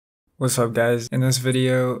What's up guys? In this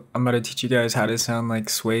video, I'm about to teach you guys how to sound like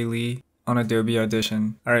Swae Lee on Adobe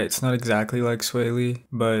Audition. Alright, it's not exactly like Swae Lee,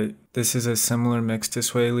 but this is a similar mix to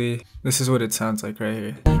Swae Lee. This is what it sounds like right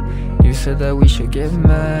here. You said that we should get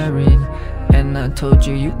married, and I told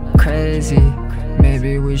you you crazy.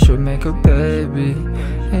 Maybe we should make a baby.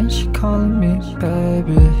 Ain't she calling me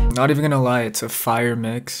baby? Not even gonna lie, it's a fire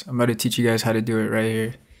mix. I'm about to teach you guys how to do it right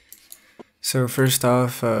here. So first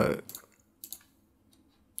off,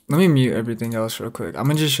 let me mute everything else real quick. I'm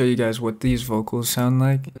gonna just show you guys what these vocals sound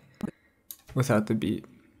like without the beat.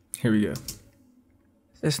 Here we go.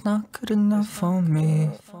 It's not good enough for me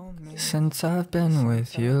since I've been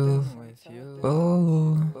with you.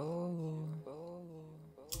 Oh.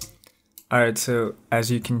 Alright, so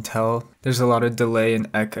as you can tell, there's a lot of delay and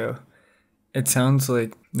echo. It sounds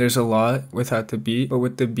like there's a lot without the beat, but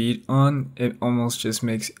with the beat on, it almost just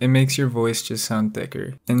makes your voice just sound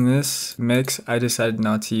thicker. In this mix, I decided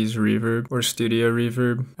not to use reverb or studio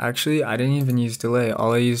reverb. Actually, I didn't even use delay.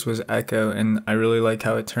 All I used was echo, and I really like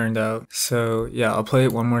how it turned out. So yeah, I'll play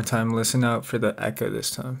it one more time. Listen out for the echo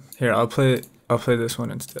this time. Here, I'll play this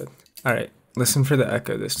one instead. Alright, listen for the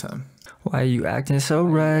echo this time. Why you acting so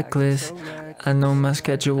reckless? I know my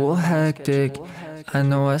schedule hectic. I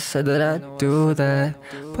know I said that I'd do that,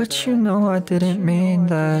 but you know I didn't mean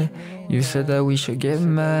that. You said that we should get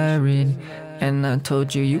married, and I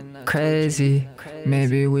told you you crazy.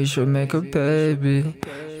 Maybe we should make a baby.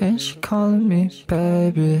 Ain't she calling me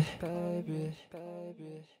baby?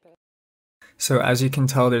 So as you can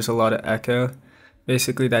tell, there's a lot of echo.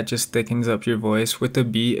 Basically that just thickens up your voice. With the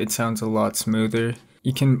beat, it sounds a lot smoother.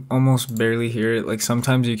 You can almost barely hear it. Like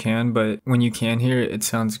sometimes you can, but when you can hear it, it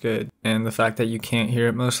sounds good. And the fact that you can't hear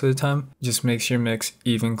it most of the time just makes your mix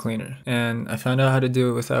even cleaner. And I found out how to do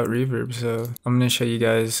it without reverb, so I'm gonna show you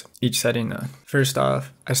guys each setting now. First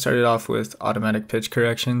off, I started off with automatic pitch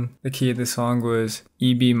correction. The key of the song was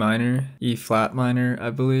E B minor, E flat minor, I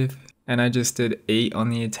believe. And I just did 8 on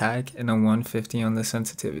the attack and a 150 on the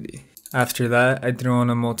sensitivity. After that, I threw on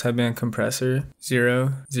a multi-band compressor,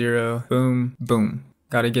 0, 0, boom, boom.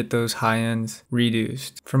 Gotta get those high ends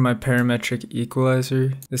reduced. For my parametric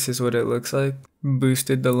equalizer, this is what it looks like.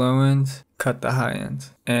 Boosted the low ends, cut the high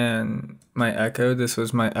ends. And my echo, this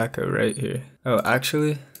was my echo right here. Oh,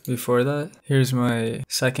 actually, before that, here's my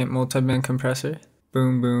second multi-band compressor.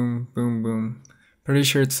 Boom, boom, boom, boom. Pretty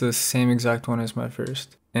sure it's the same exact one as my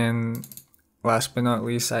first. And last but not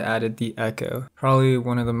least, I added the echo. Probably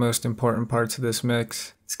one of the most important parts of this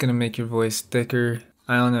mix. It's gonna make your voice thicker.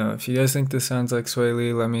 I don't know, if you guys think this sounds like Swae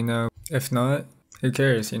Lee, let me know. If not, who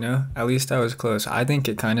cares, you know? At least I was close. I think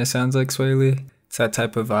it kind of sounds like Swae Lee. It's that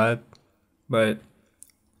type of vibe, but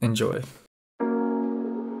enjoy.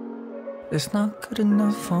 It's not good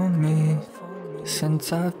enough for me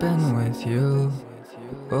since I've been with you.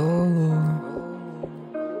 Oh.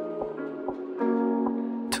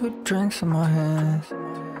 2 drinks in my hands,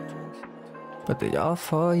 but they all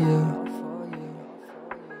for you.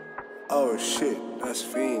 Oh shit, that's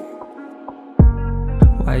fiend.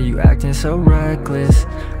 Why you acting so reckless?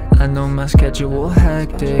 I know my schedule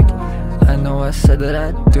hectic. I know I said that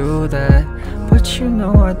I'd do that, but you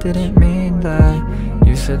know I didn't mean that.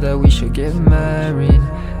 You said that we should get married,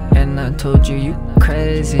 and I told you you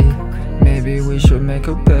crazy. Maybe we should make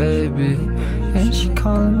a baby. Ain't she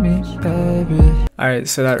calling me baby? Alright,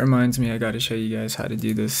 so that reminds me, I gotta show you guys how to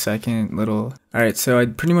do this second little... Alright, so I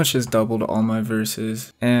pretty much just doubled all my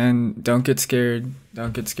verses. And don't get scared,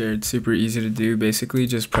 super easy to do. Basically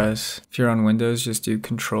just press, if you're on Windows, just do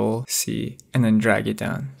Control-C and then drag it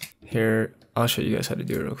down. Here, I'll show you guys how to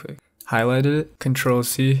do it real quick. Highlighted it,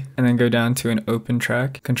 Control-C, and then go down to an open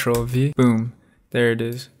track, Control-V, boom. There it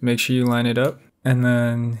is. Make sure you line it up, and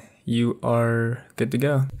then you are good to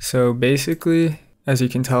go. So basically, as you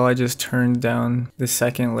can tell, I just turned down the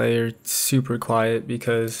second layer super quiet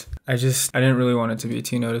because I didn't really want it to be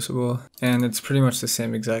too noticeable. And it's pretty much the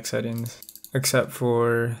same exact settings, except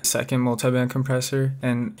for second multi-band compressor.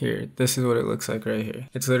 And here, this is what it looks like right here.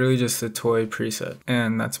 It's literally just the toy preset.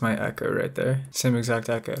 And that's my echo right there. Same exact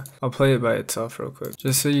echo. I'll play it by itself real quick,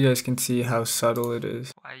 just so you guys can see how subtle it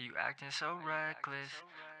is. Why you acting so reckless?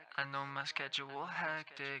 I know my schedule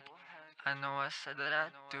hectic. I know I said that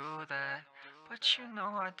I'd do that, but you know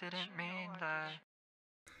I didn't mean that.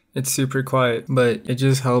 It's super quiet, but it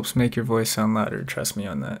just helps make your voice sound louder, trust me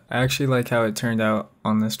on that. I actually like how it turned out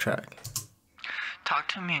on this track. Talk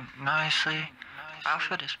to me nicely,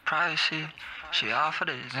 outfit is pricey. She offered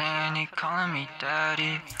a Zanny, calling me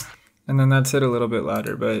daddy. And then that's it a little bit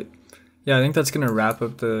louder, but yeah, I think that's gonna wrap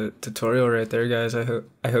up the tutorial right there, guys.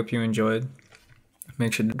 I hope you enjoyed.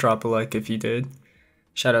 Make sure to drop a like if you did.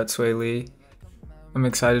 Shout out Swae Lee. I'm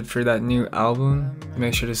excited for that new album.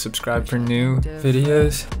 Make sure to subscribe for new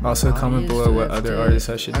videos. Also comment below what other artists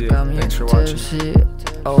I should do. Thanks for watching.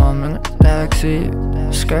 Oh, I'm in a taxi,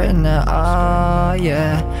 skirting that,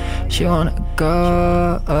 yeah. She wanna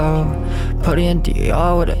go, put in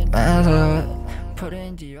DR with a man's, put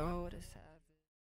in DR.